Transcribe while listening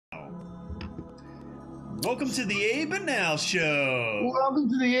Welcome to the Abe and Now Show.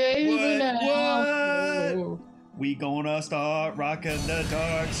 Welcome to the Abe and Now Show. We gonna start rocking the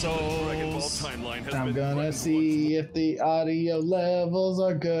Dark Souls. I'm gonna see if the audio levels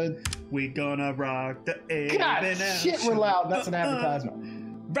are good. We gonna rock the Abe God, and Now shit, Show. we're loud. That's an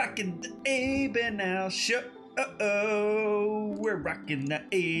advertisement. Rocking the Abe and Now Show. We're rocking the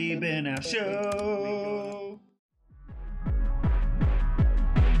Abe and Now Show.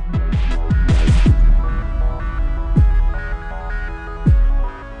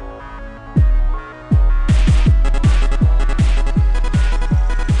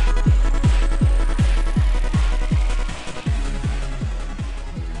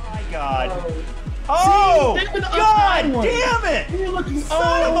 Oh, God damn it!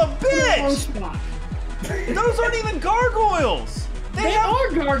 Son of a bitch! Those aren't even gargoyles! They are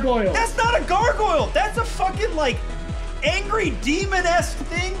gargoyles! That's not a gargoyle! That's a fucking, like, angry demon-esque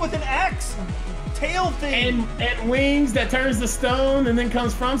thing with an axe tail thing. And wings that turns to stone and then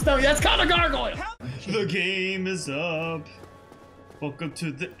comes from stone. That's called a gargoyle! The game is up. Welcome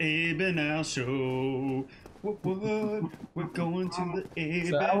to the Abe and Al Show. What? We're going to the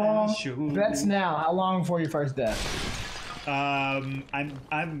Abe and Al Show. That's now. How long before your first death?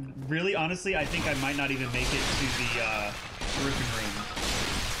 I'm really honestly, I think I might not even make it to the Griffin room.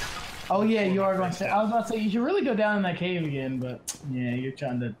 Oh yeah, you are going to say. I was about to say you should really go down in that cave again, but yeah, you're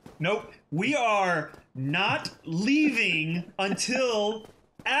trying to. Nope, we are not leaving until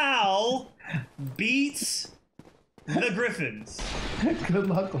Al beats the Griffins. Good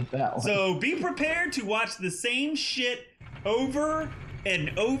luck with that one. So be prepared to watch the same shit over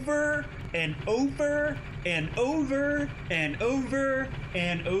and over and over and over and over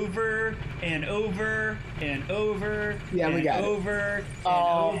and over and over and over. Yeah, we got over and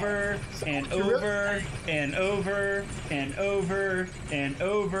over and over and over and over and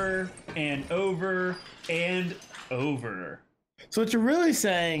over and over and over. So what you're really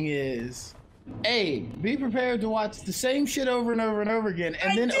saying is, hey, be prepared to watch the same shit over and over and over again,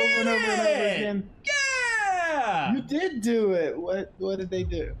 and then over and over and over again. Yeah! You did do it. What did they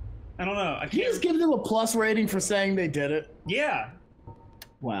do? I don't know. Can you just give them a plus rating for saying they did it? Yeah.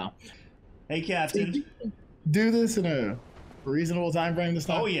 Wow. Hey, Captain. Do this in a reasonable time frame this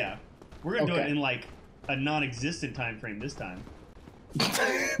time? Oh, yeah. We're going to do it in, like, a non-existent time frame this time.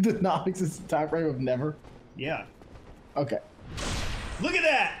 The non-existent time frame of never? Yeah. Okay. Look at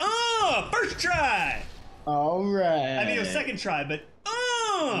that! First try! All right. I mean, it was second try, but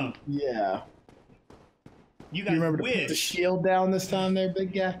yeah. You guys remember to put the shield down this time there,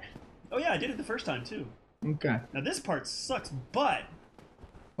 big guy? Oh, yeah, I did it the first time, too. Okay. Now, this part sucks butt.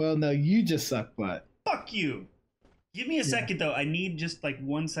 Well, no, you just suck butt. Fuck you. Give me a second, though. I need just, like,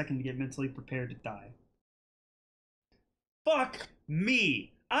 1 second to get mentally prepared to die. Fuck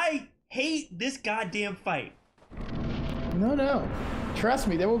me. I hate this goddamn fight. No. Trust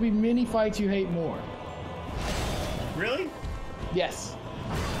me, there will be many fights you hate more. Really? Yes.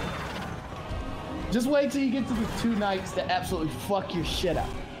 Just wait till you get to the 2 nights that absolutely fuck your shit up.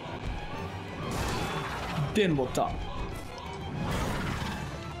 Then we'll talk.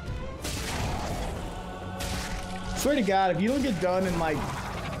 Swear to God, if you don't get done in like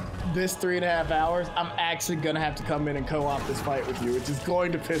this 3.5 hours, I'm actually gonna have to come in and co-op this fight with you, which is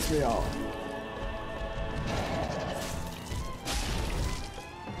going to piss me off.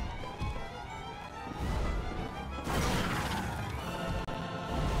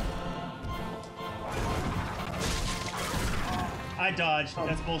 I dodged.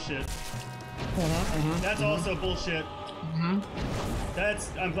 That's bullshit. That's also bullshit. I'm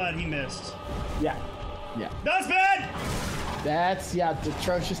glad he missed. Yeah. That's bad! That's,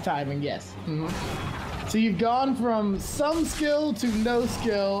 atrocious timing, yes. So you've gone from some skill to no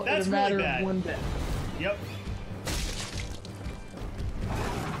skill in a matter of 1 day. Yep.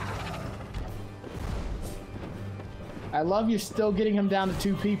 I love you're still getting him down to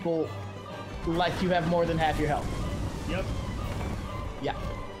 2 people like you have more than half your health. Yep. Yeah.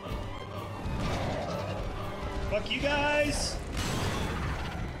 Fuck you guys!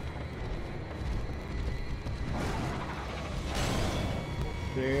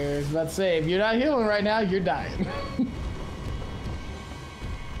 There's about to say, if you're not healing right now, you're dying.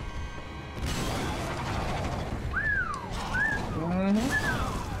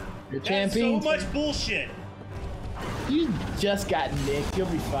 Your champion. That's so much bullshit. You just got nicked. You'll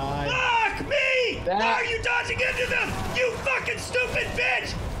be fine. Fuck me! Why are you dodging into them? You fucking stupid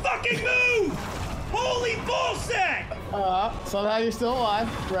bitch! Fucking move! Holy bullshit! Somehow you're still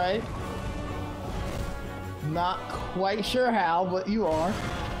alive, right? Not quite sure how, but you are.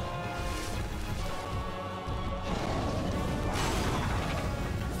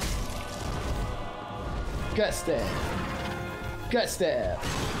 Gut stab. Gut stab.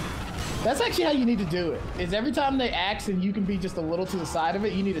 That's actually how you need to do it. Is every time they axe and you can be just a little to the side of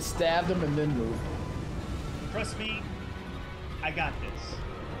it, you need to stab them and then move. Trust me, I got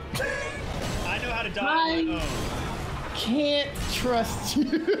this. I know how to die on my own. Can't trust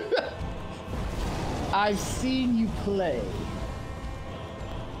you. I've seen you play.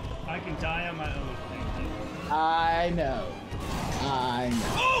 I can die on my own, thank you. I know.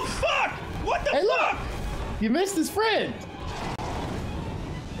 Oh, fuck! What the fuck? Look! You missed his friend.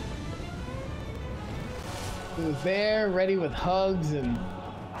 He was there, ready with hugs and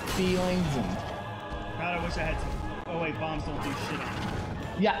feelings and... God, I wish I had some... Oh, wait, bombs don't do shit on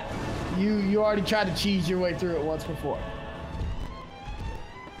me. Yeah, you already tried to cheese your way through it once before.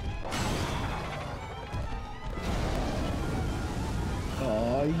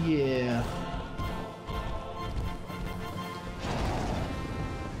 Oh, yeah.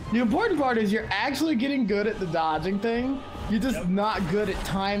 The important part is you're actually getting good at the dodging thing. You're just not good at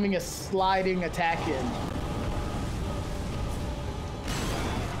timing a sliding attack in.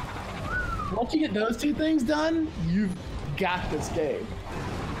 Once you get those two things done, you've got this game.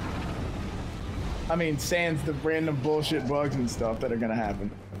 I mean, sans the random bullshit bugs and stuff that are gonna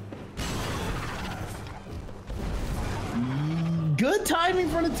happen. Good timing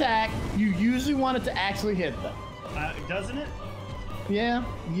for an attack. You usually want it to actually hit them. Doesn't it? Yeah,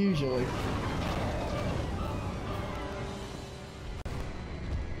 usually.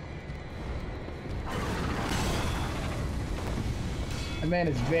 The man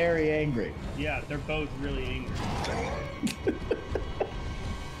is very angry. Yeah, they're both really angry.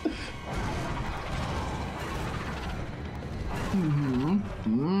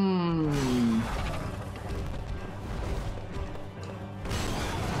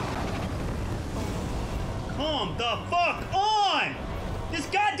 Come the fuck on! This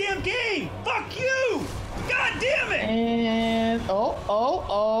goddamn game! Fuck you! God damn it! And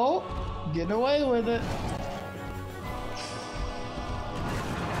oh, getting away with it.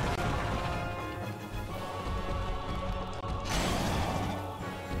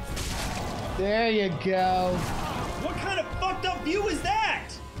 There you go. What kind of fucked up view is that?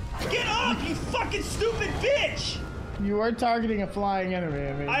 Get up, you fucking stupid bitch! You were targeting a flying enemy,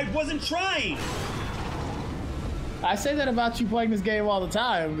 I mean. I wasn't trying! I say that about you playing this game all the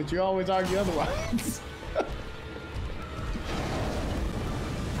time, but you always argue otherwise.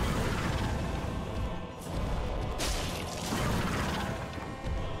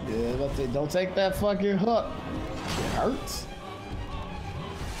 Yeah, let's say, don't take that fucking hook. It hurts.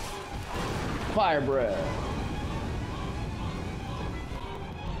 Fire breath.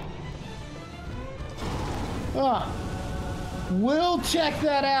 We'll check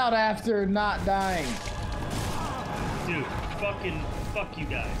that out after not dying. Dude, fucking fuck you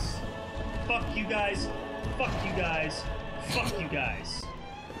guys. Fuck you guys. Fuck you guys. Fuck you guys.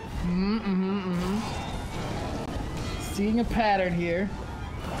 Seeing a pattern here.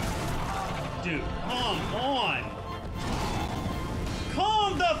 Dude, come on.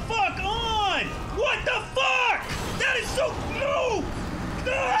 Come the fuck on! What the fuck? That is so... No!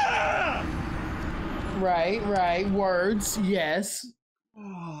 Ah! Right. Words, yes.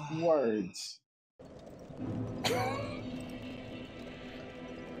 Words.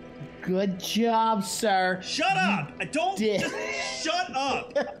 Good job, sir. Shut up! Don't just shut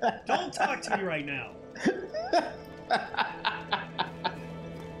up! Don't talk to me right now.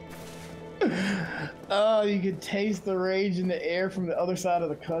 Oh, you could taste the rage in the air from the other side of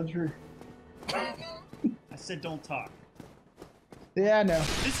the country. I said don't talk. Yeah, I know.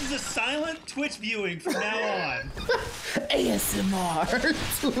 This is a silent Twitch viewing from now on. ASMR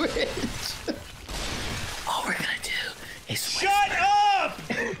Twitch. All we're gonna do is shut up!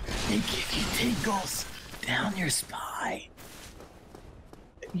 and give you tingles down your spine.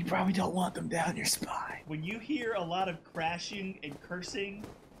 You probably don't want them down your spine. When you hear a lot of crashing and cursing,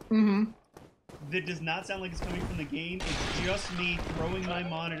 that does not sound like it's coming from the game. It's just me throwing my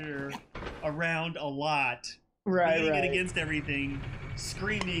monitor around a lot, beating it against everything,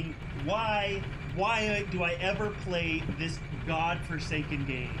 screaming, why do I ever play this godforsaken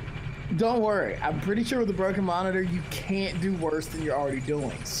game? Don't worry, I'm pretty sure with a broken monitor, you can't do worse than you're already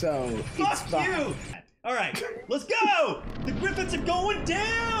doing, so fuck it's fine. you! Alright, let's go! The Griffins are going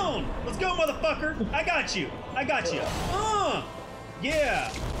down! Let's go, motherfucker! I got you! Yeah!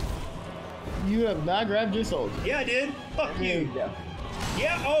 You have not grabbed your soldier. Yeah, I did. Fuck There you go.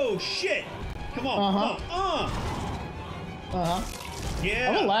 Yeah, oh shit! Come on, Yeah.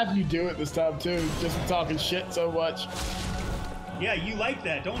 I'm gonna laugh you do it this time too, just for talking shit so much. Yeah, you like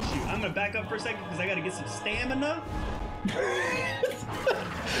that, don't you? I'm gonna back up for a second because I gotta get some stamina.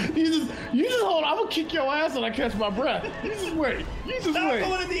 You just hold. I'm gonna kick your ass when I catch my breath. You just wait. You just Stop wait.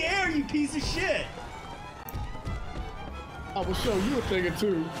 going in the air, you piece of shit. I will show you a thing or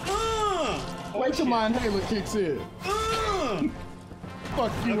two. Wait till my inhaler kicks in.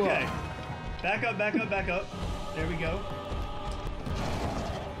 Fuck you Okay. up. Back up, back up, back up. There we go.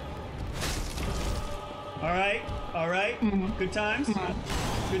 All right, all right. Good times.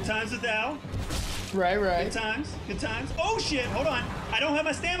 Good times with Al. Right, right. Good times, good times. Oh shit, hold on. I don't have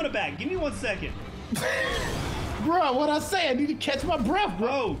my stamina back. Give me 1 second. Bro, what I say? I need to catch my breath, bro.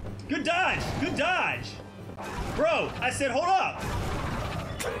 Bro, good dodge, good dodge. Bro, I said hold up.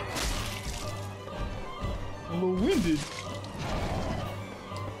 I'm a little winded.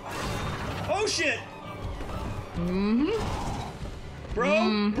 Oh shit.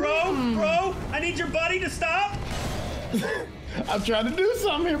 Bro, I need your buddy to stop. I'm trying to do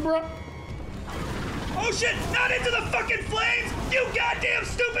something here, bro. Oh shit, not into the fucking flames! You goddamn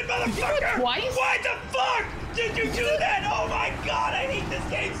stupid motherfucker! Did you do it twice? Why the fuck did you do that? Oh my god, I hate this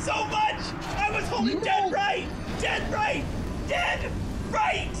game so much! I was holding dead right! Dead right! Dead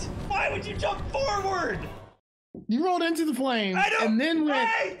right! Why would you jump forward? You rolled into the flames, and then went.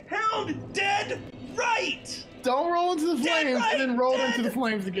 I held dead right! Don't roll into the flames, right, and then roll into the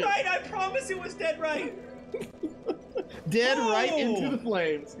flames again. Right, I promise it was dead right. Dead right into the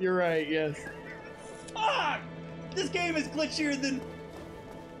flames. You're right, yes. Fuck! This game is glitchier than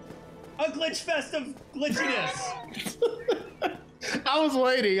a glitch fest of glitchiness. I was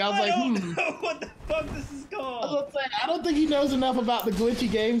waiting. I was like, I don't know what the fuck this is I called. was gonna say, I don't think he knows enough about the glitchy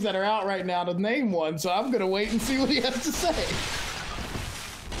games that are out right now to name one, so I'm gonna wait and see what he has to say.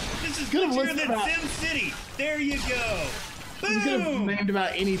 This is Could've glitchier listed than out. Sim City. There you go. You could have Boom! named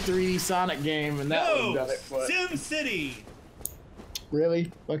about any 3D Sonic game, and that would have done it. But Sim City.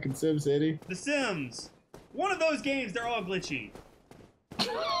 really, fucking Sim City. The Sims. One of those games, they're all glitchy.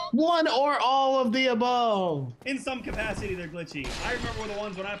 One or all of the above. In some capacity, they're glitchy. I remember the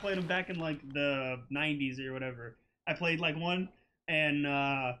ones when I played them back in like the 90s or whatever. I played like one, and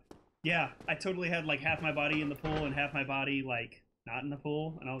yeah, I totally had like half my body in the pool and half my body like not in the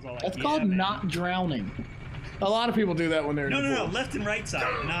pool, and I was all like, That's yeah, called man. not drowning. A lot of people do that when they're in the No, pool. left and right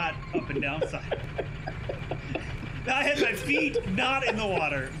side, not up and down side. I had my feet not in the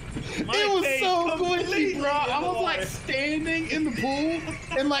water. My It was face so completely glitchy, bro. I in the was like water. standing in the pool,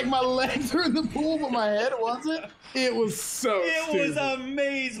 and like my legs were in the pool, but my head wasn't. It was so It was stupid.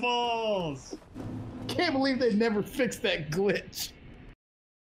 amazeballs. Can't believe they never fixed that glitch.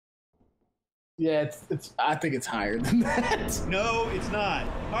 Yeah, it's. I think it's higher than that. No, it's not.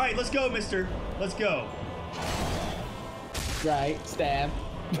 All right, let's go, mister. Let's go. Right, stab.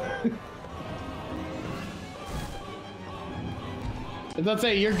 As I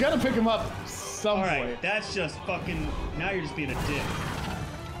say, you're gonna pick him up some All point. right, that's just fucking. Now you're just being a dick.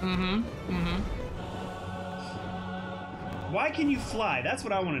 Why can you fly? That's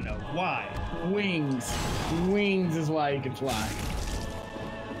what I want to know. Why? Wings. Wings is why you can fly.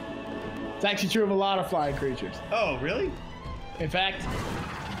 It's actually true of a lot of flying creatures. Oh, really? In fact,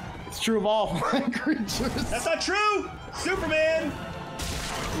 it's true of all flying creatures. That's not true. Superman.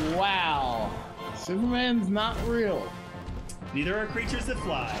 Wow. Superman's not real. Neither are creatures that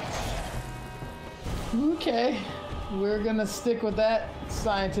fly. Okay. We're gonna stick with that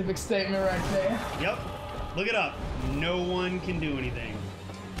scientific statement right there. Yep. Look it up. No one can do anything.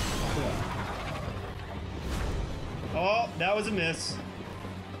 Oh, that was a miss.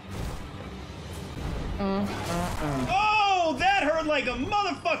 Oh, that hurt like a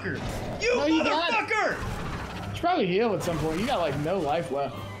motherfucker. You No, you got it. motherfucker. You should probably heal at some point. You got like no life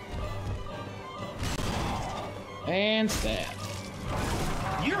left. And stab.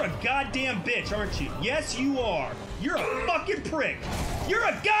 You're a goddamn bitch, aren't you? Yes, you are. You're a fucking prick. You're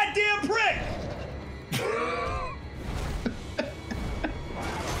a goddamn prick.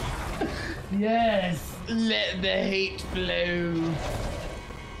 Yes. Let the hate flow.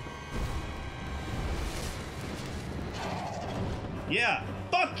 Yeah,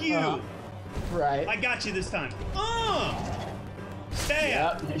 fuck you. Right. I got you this time.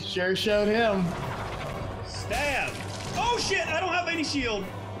 Stab. Yep, you sure showed him. Stab. Oh shit, I don't have any shield.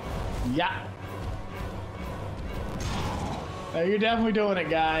 Yeah. No, you're definitely doing it,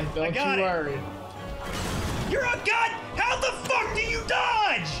 guy. Don't got you it. worry. You're a god. How the fuck do you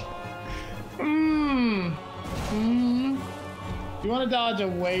dodge? You want to dodge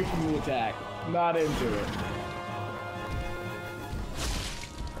away from the attack, not into it.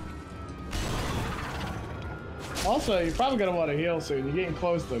 Also, you're probably gonna want to heal soon. You're getting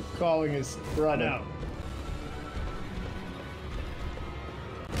close to calling his brother. No.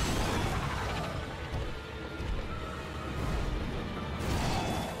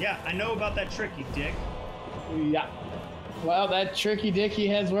 Yeah, I know about that trick, you dick. Yeah. Well, that tricky dicky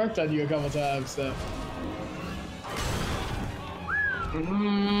has worked on you a couple times, so.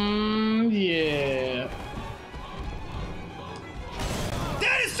 Yeah.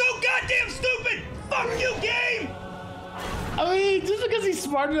 That is so goddamn stupid! Fuck you, game! I mean, just because he's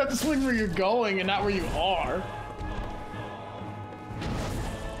smart enough to swing where you're going and not where you are.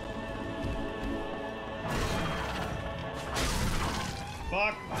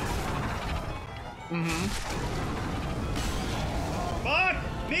 Fuck. Mm-hmm. Fuck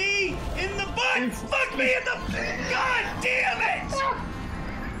me in the butt! Fuck me in the... God damn it!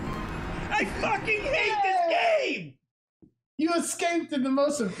 I fucking hate this game! You escaped in the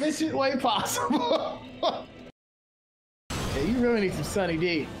most efficient way possible. Yeah, you really need some Sunny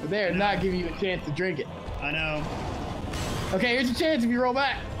D, but they're not giving you a chance to drink it. I know. Okay, here's your chance if you roll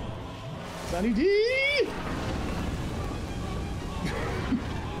back. Sunny D!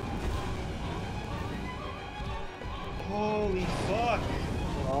 Holy fuck.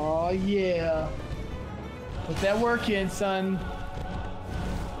 Oh, yeah. Put that work in, son.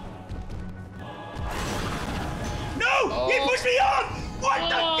 No! He pushed me off! What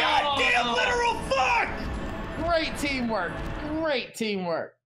the goddamn literal fuck? Great teamwork. Great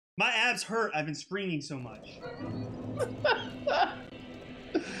teamwork. My abs hurt. I've been screaming so much.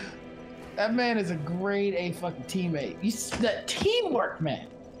 That man is a grade A fucking teammate. That teamwork, man.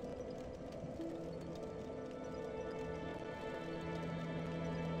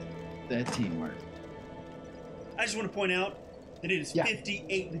 That teamwork. I just want to point out that it is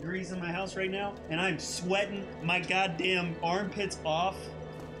 58 degrees in my house right now, and I'm sweating my goddamn armpits off.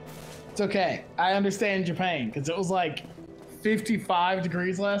 It's okay. I understand your pain, because it was like 55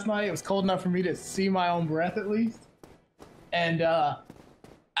 degrees last night. It was cold enough for me to see my own breath at least. And I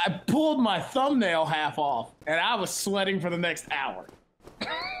pulled my thumbnail half off, and I was sweating for the next hour.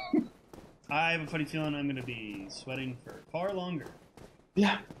 I have a funny feeling I'm going to be sweating for far longer.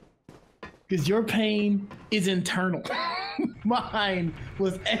 Yeah. Because your pain is internal. Mine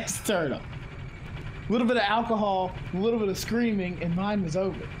was external. A little bit of alcohol, a little bit of screaming, and mine was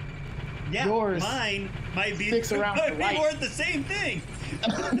over. Yeah, yours mine might be sticks around for life. worth the same thing.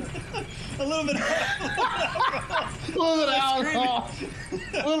 A little bit of alcohol. A little bit of alcohol,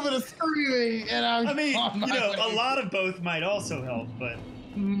 a little bit of screaming, and I mean, you know, a lot of both might also help, but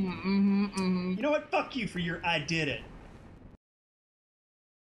you know what? Fuck you for your I did it.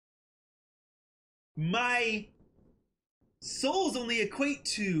 My souls only equate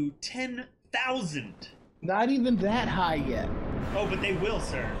to 10,000. Not even that high yet. Oh, but they will,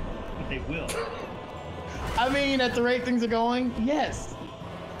 sir. But they will. I mean, at the rate things are going, yes.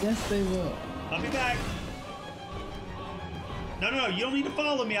 Yes, they will. I'll be back. No, you don't need to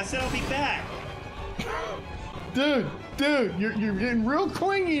follow me. I said I'll be back. Dude, you're getting real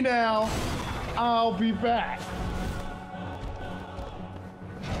clingy now. I'll be back.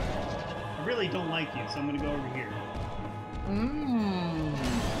 I really don't like you, so I'm gonna go over here.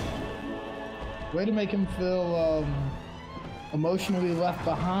 Way to make him feel emotionally left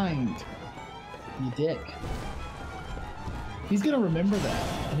behind, you dick. He's gonna remember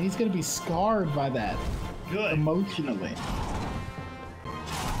that, and he's gonna be scarred by that. Good. Emotionally.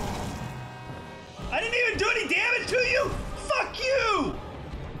 I didn't even do any damage to you! Fuck you!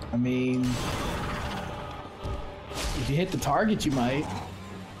 I mean, if you hit the target, you might.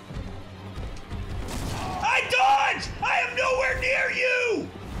 I dodged! I am nowhere near you!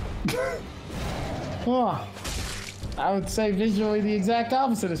 Oh, I would say visually the exact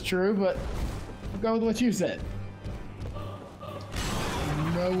opposite is true, but we'll go with what you said.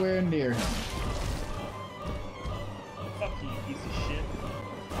 Nowhere near him. Fuck you, piece of shit.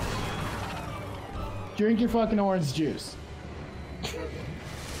 Drink your fucking orange juice.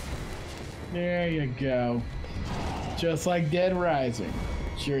 There you go. Just like Dead Rising.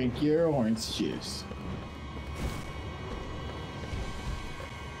 Drink your orange juice.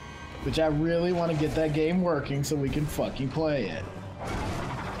 Which I really want to get that game working so we can fucking play it.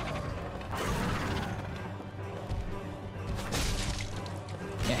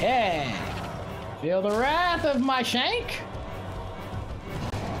 Yeah. Feel the wrath of my shank.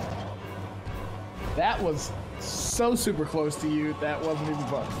 That was so super close to you, that wasn't even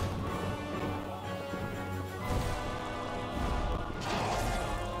fun.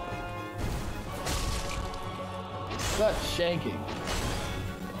 Such shanking.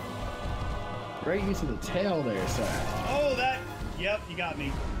 Great use of the tail there, sir. Oh, that... Yep, you got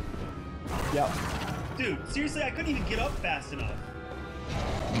me. Yep. Dude, seriously, I couldn't even get up fast enough.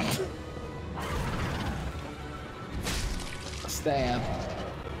 Stab.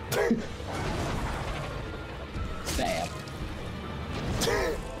 Stab.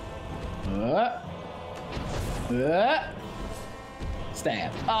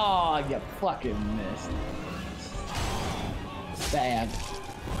 Stab. Oh, you fucking missed. Stab.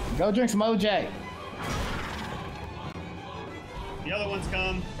 Go drink some OJ. The other one's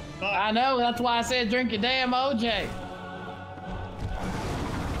come. Fuck. I know, that's why I said drink your damn OJ.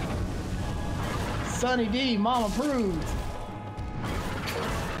 Sunny D, mom approved.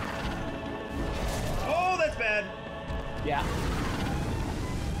 Oh, that's bad. Yeah.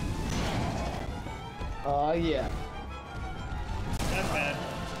 Oh, yeah. That's bad.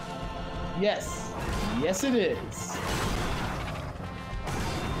 Yes. Yes, it is.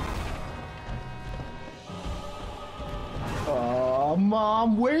 Oh,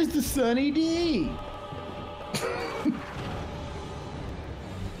 Mom, where's the Sunny D?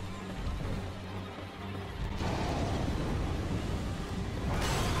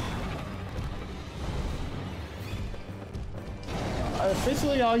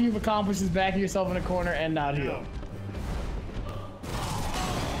 Officially, all you've accomplished is backing yourself in a corner and not heal.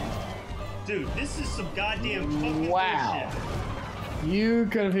 Dude, this is some goddamn fucking wow. bullshit. You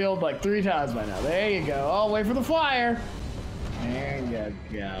could have healed like 3 times by now. There you go. Oh, wait for the fire. There you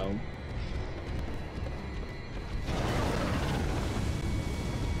go.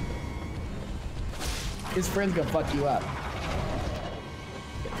 His friend's gonna fuck you up.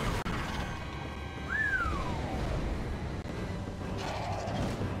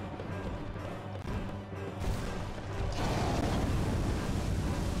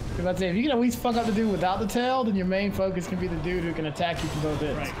 I'd say if you can at least fuck up the dude without the tail, then your main focus can be the dude who can attack you from both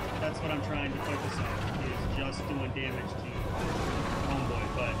ends. Right, that's what I'm trying to focus on, is just doing damage to Homeboy,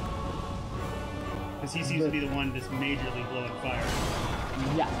 but... Because he seems to be the one that's majorly blowing fire.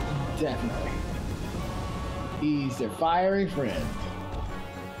 Yeah, definitely. He's their fiery friend.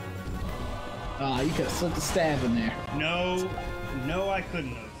 Oh, you could have slipped a stab in there. No, I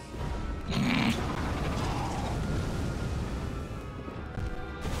couldn't have.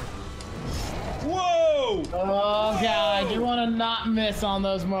 Whoa! Oh, God, you want to not miss on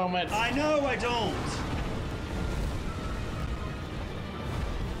those moments. I know I don't.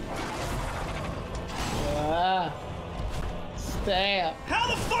 Stab. How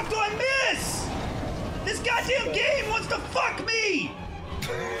the fuck do I miss? This goddamn game wants to fuck me!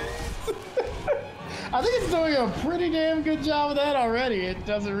 I think it's doing a pretty damn good job of that already. It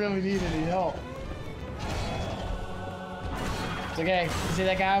doesn't really need any help. It's okay. You see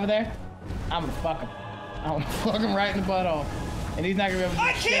that guy over there? I'm gonna fuck him. I'm gonna fuck him right in the butthole. And he's not gonna be able to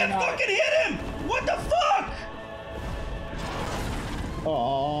I can't fucking hit him! What the fuck?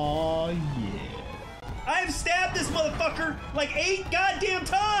 Oh, yeah. I've stabbed this motherfucker like 8 goddamn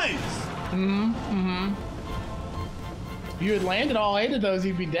times! If you had landed all 8 of those,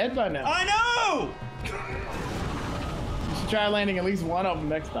 you'd be dead by now. I know! You should try landing at least one of them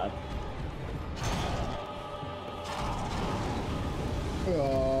next time.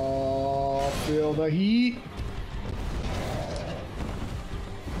 Oh, feel the heat.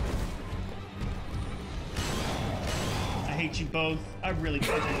 I hate you both. I really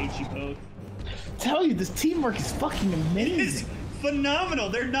fucking hate you both. Tell you, this teamwork is fucking amazing. It is phenomenal.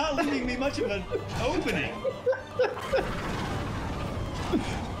 They're not leaving me much of an opening.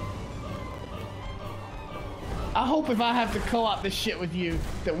 I hope if I have to co-op this shit with you,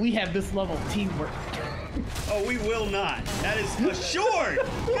 that we have this level of teamwork. Oh, we will not. That is assured.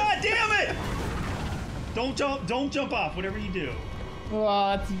 God damn it! Don't jump off, whatever you do.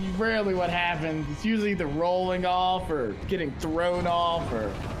 Well, that's rarely what happens. It's usually either rolling off or getting thrown off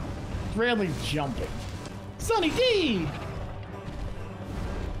or rarely jumping. Sunny D!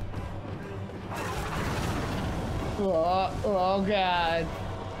 Oh God.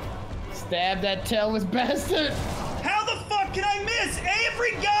 Stab that tailless bastard. How the fuck can I miss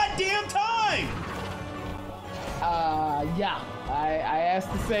every goddamn time? Yeah. I ask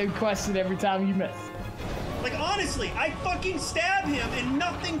the same question every time you miss. Like, honestly, I fucking stab him and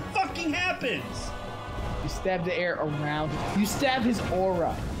nothing fucking happens. You stab the air around him. You stab his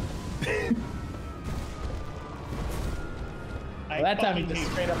aura. Well, that time he just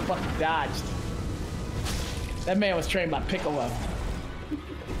straight up fucking dodged. That man was trained by Piccolo.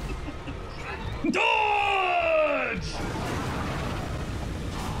 Dodge!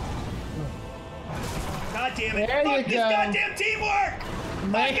 God damn it. There Fuck you this go. goddamn teamwork!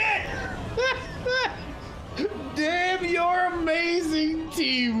 Fuck it! Damn your amazing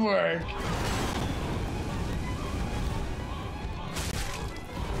teamwork!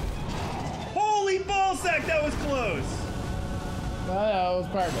 Holy ballsack, that was close! No, it was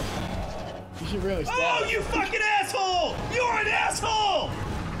perfect. You should really stab Oh, him. you fucking asshole! You're an asshole!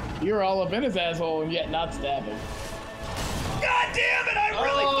 You're all up in his asshole and yet not stabbing. God damn it, I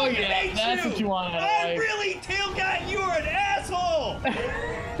really fucking hate That's what you want. I'm really tailgating. You're an asshole.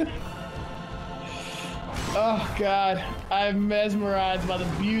 Oh God, I'm mesmerized by the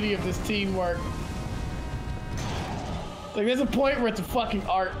beauty of this teamwork. Like, there's a point where it's a fucking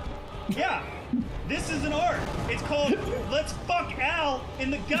art. Yeah, this is an art. It's called "Let's Fuck Al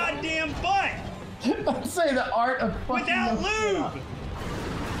in the Goddamn Butt." I'd say the art of fucking without lube.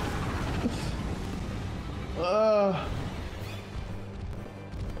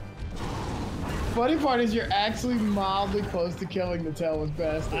 Funny part is you're actually mildly close to killing the tailless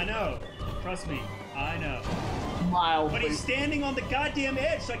bastard. I know. Trust me. I know. Mildly. But he's standing on the goddamn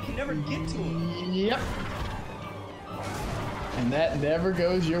edge, so I can never get to him. Yep. And that never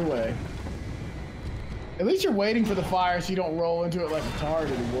goes your way. At least you're waiting for the fire so you don't roll into it like a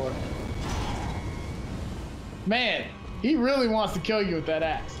tard anymore. Man, he really wants to kill you with that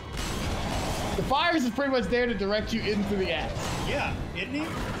axe. The fires is pretty much there to direct you into the axe. Yeah, isn't he?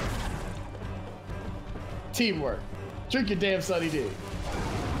 Teamwork. Drink your damn Sunny D.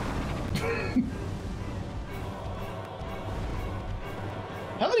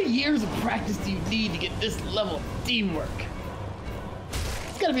 How many years of practice do you need to get this level of teamwork?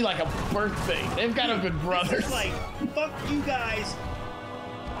 It's gotta be like a birthday. They've gotta have been brothers. It's like, fuck you guys.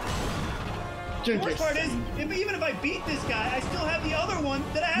 The worst part is, even if I beat this guy, I still have the other one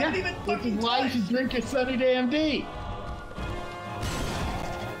that I haven't even fucking touched. Why you should drink your Sunny damn D.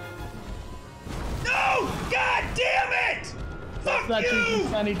 No! God damn it! That's not drinking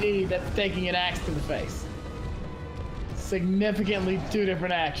Sunny D, that's taking an axe to the face. Significantly two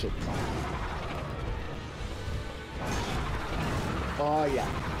different actions. Oh yeah.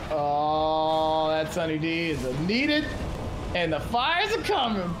 Oh, that Sunny D is needed, and the fires are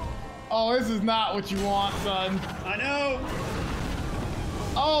coming. Oh, this is not what you want, son. I know.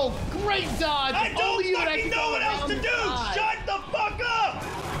 Oh, great dodge. I don't fucking know what else to do. Shut the fuck up.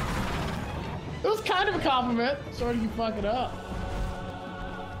 It was kind of a compliment. Sorry you fuck it up.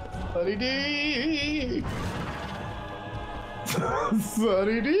 Sunny D.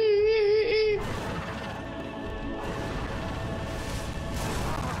 Sunny D.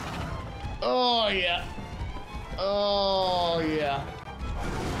 Oh yeah. Oh yeah.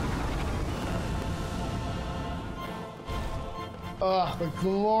 Oh, the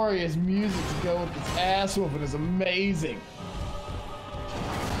glorious music to go with this ass whooping is amazing.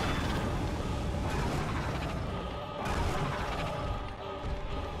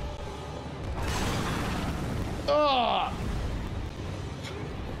 Oh!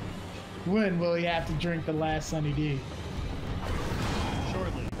 When will he have to drink the last Sunny D?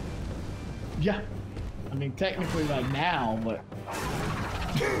 Shortly. Yeah. I mean, technically like now, but...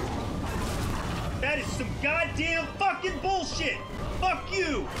 That is some goddamn fucking bullshit! Fuck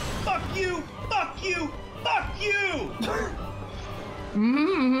you! Fuck you! Fuck you! Fuck you!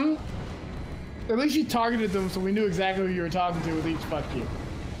 Mm-hmm. At least you targeted them so we knew exactly who you were talking to with each fuck you.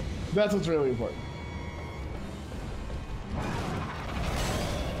 That's what's really important.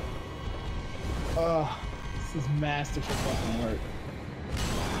 Oh, this is masterful fucking work.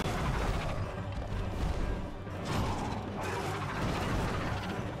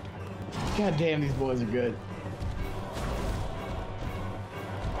 God damn, these boys are good.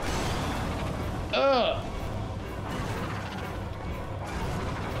 Ugh.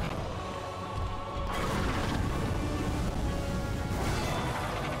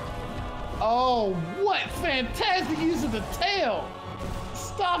 Oh, what fantastic use of the tail!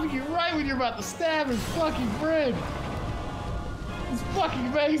 Stopping you right when you're about to stab his fucking friend. It's fucking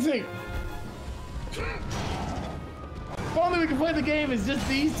amazing. If only we could play the game as just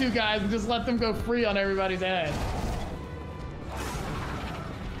these two guys and just let them go free on everybody's head.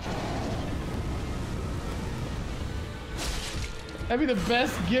 That'd be the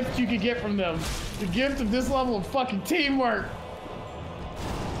best gift you could get from them. The gift of this level of fucking teamwork.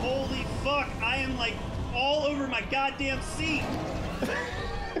 Holy fuck, I am like all over my goddamn seat.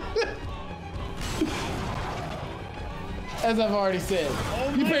 As I've already said,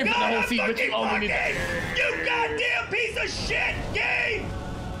 oh you my paid for the God, whole seat, but you only need you goddamn piece of shit game!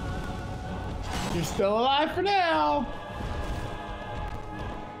 You're still alive for now.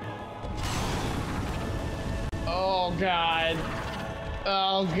 Oh God.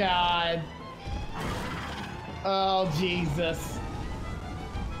 Oh God. Oh Jesus.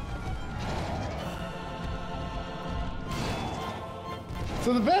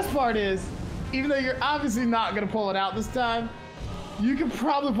 So the best part is, even though you're obviously not gonna pull it out this time, you can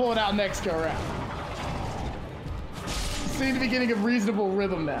probably pull it out next go around. See the beginning of reasonable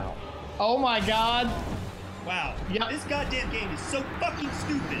rhythm now. Oh my God. Wow. Yep. This goddamn game is so fucking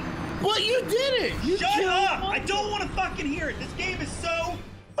stupid. But you did it! You Shut up! Monkey. I don't want to fucking hear it. This game is so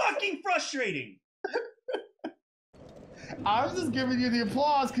fucking fucking frustrating. I was just giving you the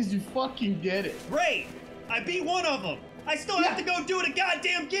applause because you fucking did it. Great. I beat one of them. I still have to go do it a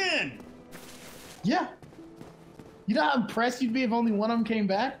goddamn again. Yeah. You know how impressed you'd be if only one of them came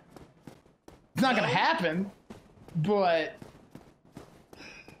back? It's not gonna happen, but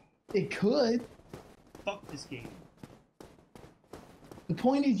it could. Fuck this game. The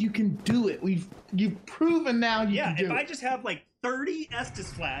point is, you can do it. You've proven now you can do it. Yeah, if I just have like 30 Estus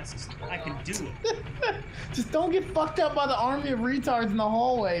flasks, I can do it. Just don't get fucked up by the army of retards in the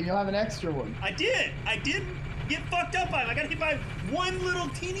hallway, and you'll have an extra one. I did get fucked up by him. I got hit by one little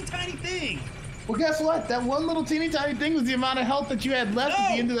teeny tiny thing. Well, guess what? That one little teeny tiny thing was the amount of health that you had left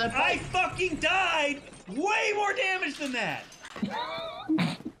at the end of that I fight. fucking died. Way more damage than that.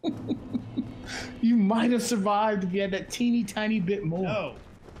 You might have survived if you had that teeny tiny bit more. No,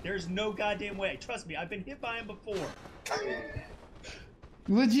 there's no goddamn way. Trust me, I've been hit by him before.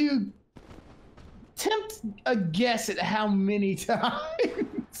 Would you attempt a guess at how many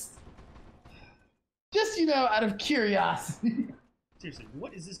times? Just, out of curiosity. Seriously,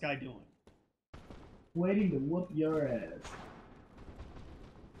 what is this guy doing? Waiting to whoop your ass.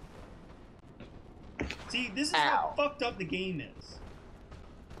 See, this is how fucked up the game is.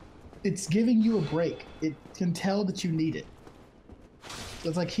 It's giving you a break. It can tell that you need it. So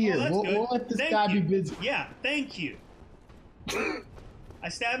it's like, here, we'll let this guy be busy. Yeah, thank you. I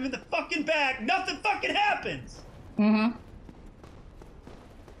stab him in the fucking back, nothing fucking happens! Mm-hmm.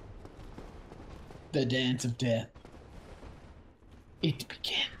 The dance of death. It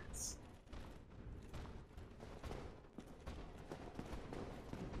begins.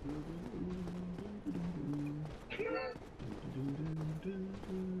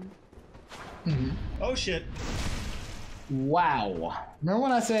 Mm-hmm. Oh shit. Wow. Remember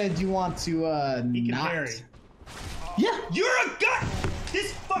when I said you want to He can not? parry. Yeah. You're a god!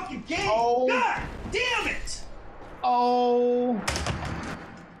 This fucking game! Oh. God damn it! Oh.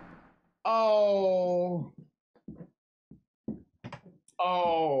 Oh.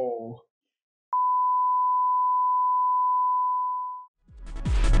 Oh.